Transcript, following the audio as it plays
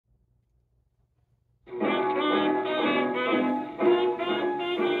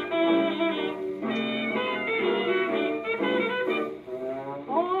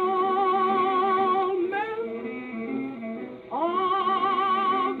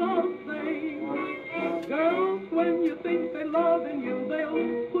think they're loving you,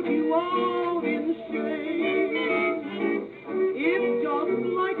 they'll put you all in shame. It's just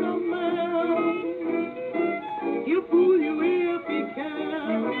like a man, he'll fool you if he can.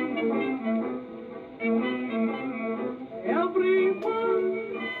 Everyone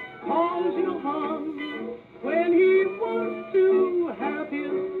calls you hon when he wants to have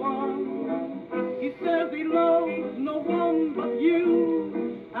his fun. He says he loves no one but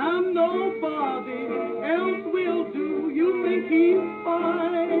you, and nobody else will do. You think he's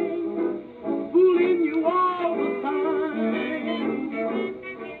fine, fooling you all the time.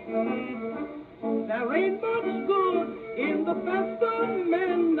 There ain't much good in the best of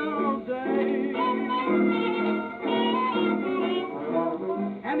men nowadays.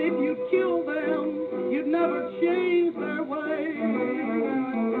 And if you kill them, you'd never change their ways.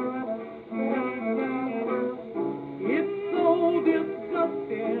 It's so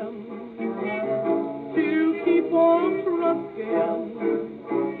disgusting to keep on trusting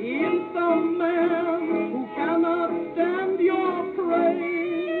in some man who cannot stand your praise.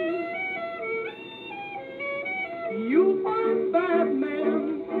 You find bad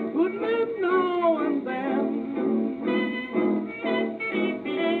men, good men now and then.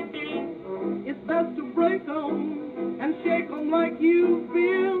 It's best to break them and shake them like you've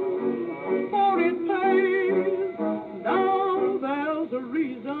been, for it pays. Now there's a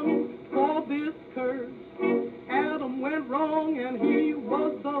reason for this curse. Adam went wrong and he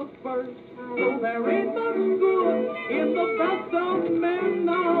was the first. So there ain't much good in the best of men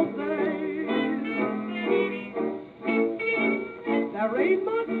nowadays. There ain't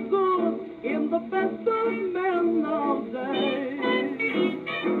much good in the best of men nowadays.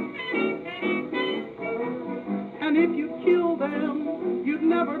 And if you kill them, you'd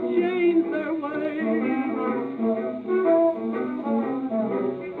never change their ways.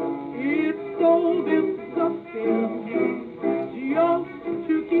 It's so disgusting just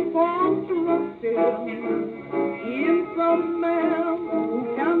to keep on trusting in some man who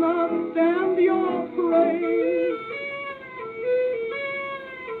cannot stand your praise.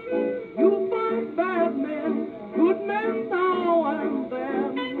 You find bad men, good men now and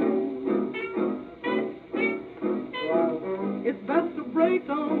then. It's best to break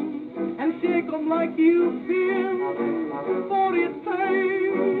them and shake them like you've been, for it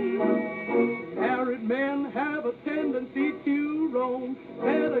pays. Married men have a tendency to roam.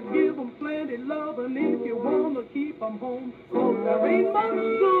 Better give them plenty loving if you want to keep them home. 'Cause there ain't much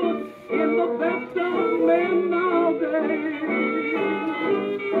good in the best of men nowadays.